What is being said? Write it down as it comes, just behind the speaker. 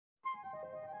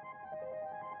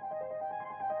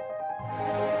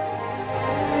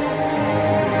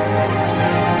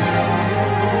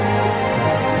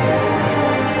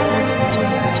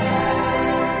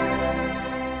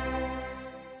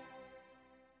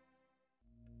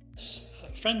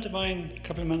friend of mine a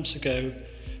couple of months ago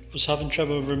was having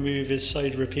trouble remove his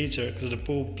side repeater because the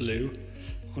bulb blew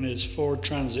on his Ford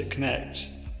Transit Connect.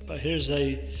 But here's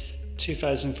a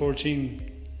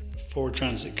 2014 Ford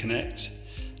Transit Connect.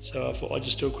 So I thought I'd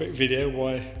just do a quick video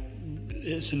why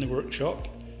it's in the workshop.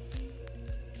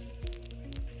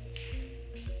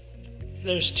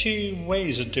 There's two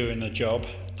ways of doing the job,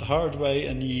 the hard way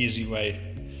and the easy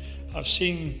way. I've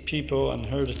seen people and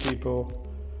heard of people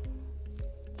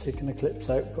taking the clips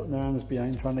out, putting their hands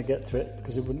behind, trying to get to it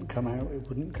because it wouldn't come out. It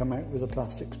wouldn't come out with a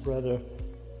plastic spreader.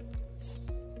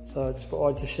 So I just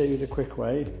thought I'd just show you the quick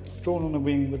way. It's drawn on the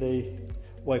wing with a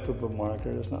wipeable marker.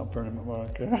 It's not a permanent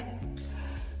marker.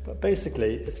 But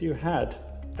basically, if you had,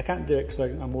 I can't do it because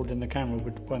I'm holding the camera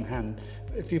with one hand.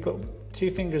 But if you put 2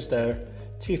 fingers there,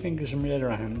 2 fingers from the other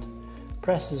hand,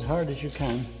 press as hard as you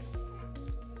can,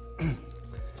 and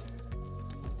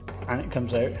it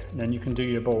comes out, and then you can do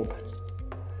your bulb.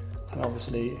 And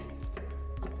obviously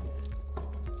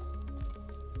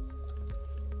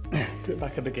put it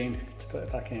back up again to put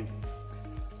it back in.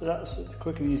 So that's a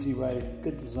quick and easy way,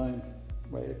 good design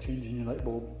way of changing your light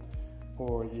bulb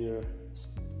or your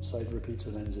side repeater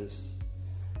lenses.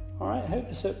 Alright, I hope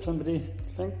this helped somebody.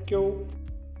 Thank you.